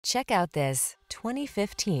Check out this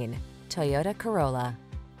 2015 Toyota Corolla.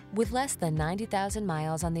 With less than 90,000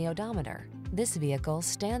 miles on the odometer, this vehicle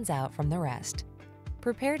stands out from the rest.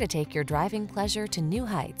 Prepare to take your driving pleasure to new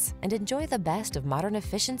heights and enjoy the best of modern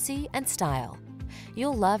efficiency and style.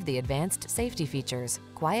 You'll love the advanced safety features,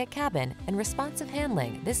 quiet cabin, and responsive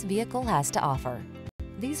handling this vehicle has to offer.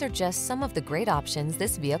 These are just some of the great options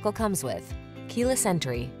this vehicle comes with: keyless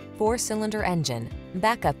entry, 4-cylinder engine,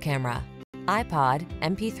 backup camera, iPod,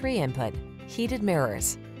 MP3 input, heated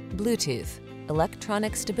mirrors, Bluetooth,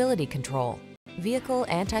 electronic stability control, vehicle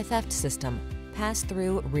anti-theft system,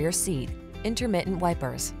 pass-through rear seat, intermittent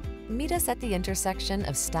wipers. Meet us at the intersection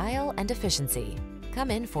of style and efficiency. Come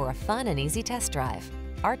in for a fun and easy test drive.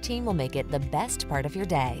 Our team will make it the best part of your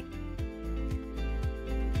day.